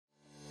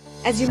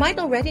As you might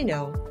already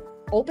know,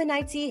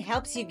 OpenIT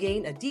helps you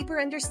gain a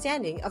deeper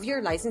understanding of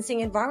your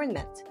licensing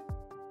environment.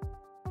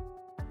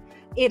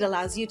 It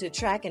allows you to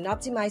track and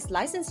optimize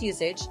license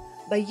usage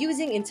by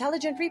using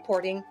intelligent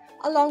reporting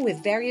along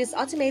with various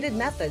automated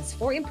methods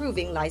for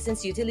improving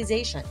license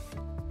utilization.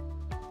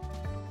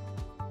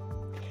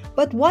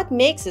 But what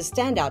makes us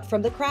stand out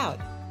from the crowd?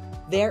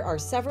 There are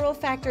several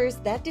factors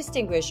that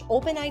distinguish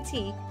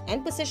OpenIT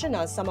and position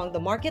us among the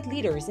market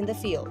leaders in the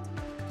field.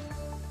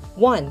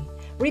 1.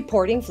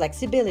 Reporting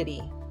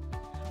flexibility.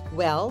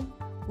 Well,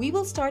 we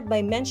will start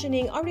by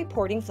mentioning our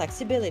reporting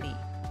flexibility.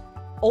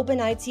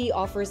 OpenIT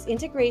offers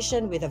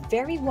integration with a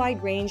very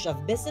wide range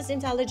of business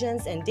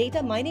intelligence and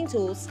data mining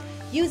tools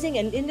using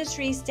an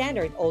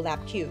industry-standard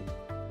OLAP Cube.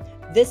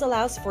 This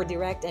allows for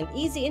direct and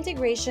easy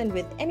integration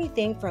with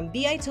anything from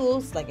BI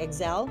tools like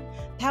Excel,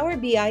 Power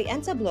BI,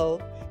 and Tableau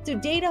to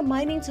data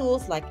mining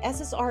tools like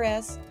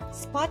SSRS,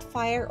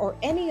 Spotfire, or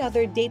any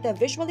other data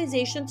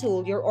visualization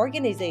tool your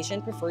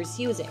organization prefers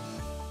using.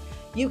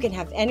 You can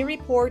have any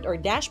report or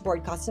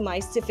dashboard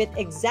customized to fit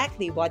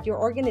exactly what your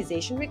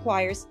organization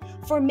requires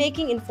for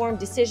making informed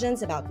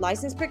decisions about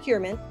license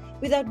procurement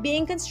without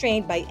being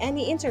constrained by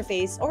any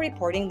interface or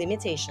reporting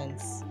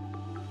limitations.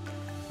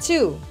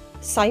 2.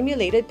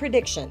 Simulated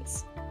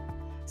predictions.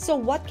 So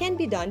what can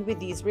be done with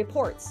these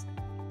reports?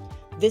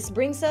 This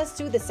brings us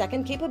to the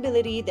second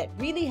capability that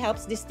really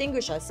helps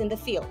distinguish us in the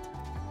field.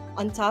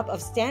 On top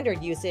of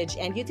standard usage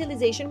and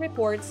utilization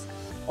reports,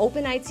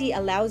 OpenIT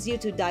allows you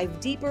to dive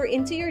deeper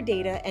into your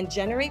data and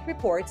generate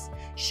reports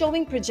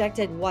showing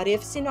projected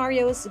what-if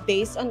scenarios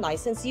based on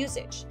license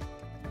usage.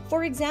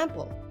 For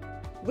example,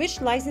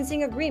 which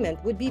licensing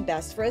agreement would be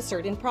best for a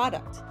certain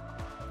product?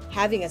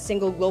 Having a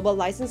single global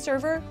license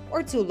server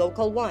or two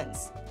local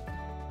ones?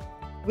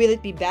 Will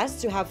it be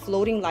best to have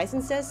floating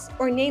licenses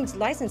or named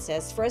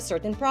licenses for a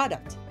certain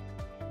product?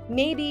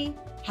 Maybe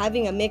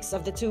having a mix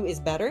of the two is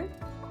better?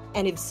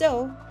 And if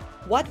so,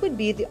 what would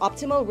be the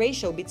optimal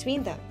ratio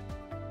between them?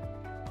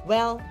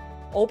 Well,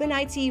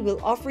 OpenIT will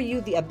offer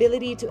you the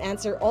ability to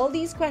answer all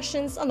these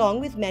questions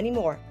along with many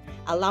more,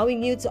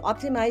 allowing you to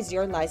optimize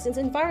your license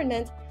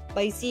environment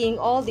by seeing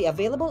all the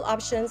available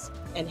options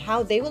and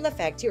how they will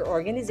affect your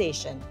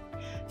organization.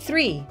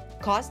 3.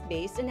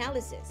 Cost-based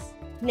analysis.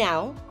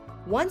 Now,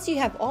 once you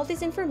have all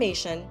this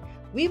information,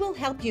 we will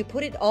help you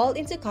put it all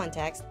into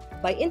context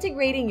by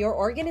integrating your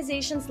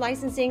organization's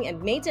licensing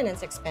and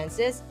maintenance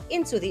expenses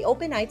into the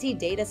OpenIT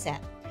dataset.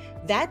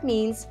 That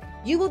means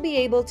you will be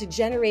able to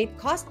generate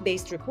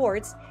cost-based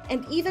reports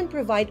and even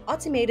provide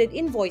automated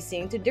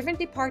invoicing to different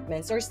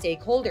departments or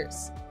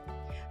stakeholders,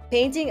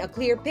 painting a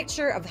clear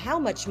picture of how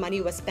much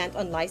money was spent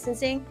on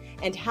licensing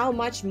and how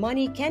much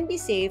money can be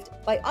saved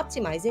by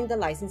optimizing the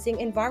licensing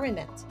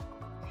environment.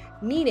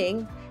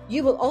 Meaning,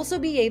 you will also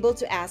be able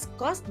to ask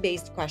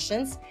cost-based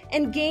questions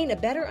and gain a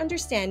better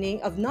understanding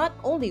of not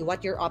only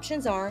what your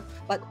options are,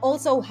 but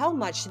also how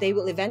much they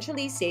will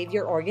eventually save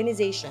your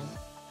organization.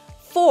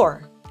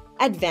 4.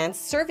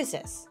 Advanced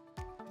services.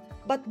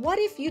 But what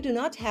if you do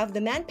not have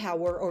the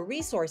manpower or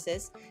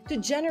resources to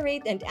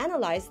generate and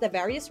analyze the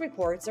various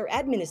reports or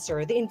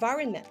administer the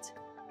environment?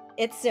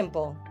 It's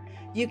simple.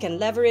 You can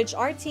leverage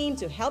our team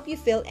to help you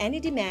fill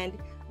any demand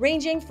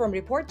ranging from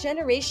report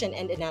generation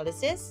and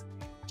analysis,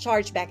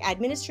 chargeback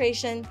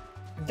administration,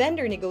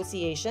 vendor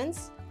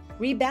negotiations,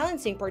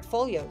 rebalancing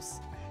portfolios,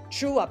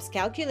 true-ups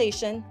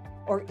calculation,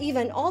 or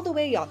even all the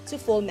way up to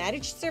full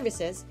managed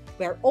services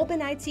where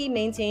OpenIT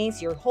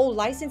maintains your whole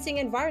licensing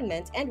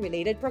environment and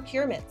related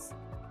procurements.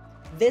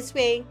 This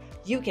way,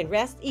 you can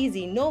rest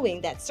easy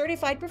knowing that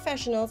certified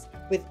professionals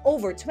with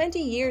over 20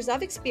 years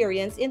of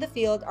experience in the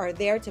field are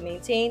there to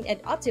maintain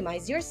and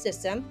optimize your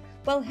system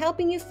while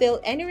helping you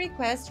fill any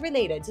requests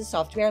related to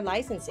software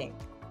licensing.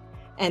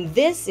 And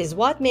this is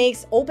what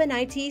makes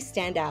OpenIT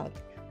stand out.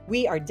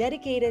 We are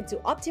dedicated to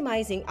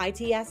optimizing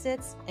IT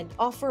assets and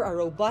offer a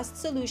robust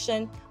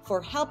solution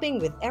for helping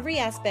with every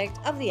aspect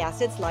of the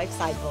asset's life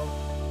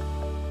cycle.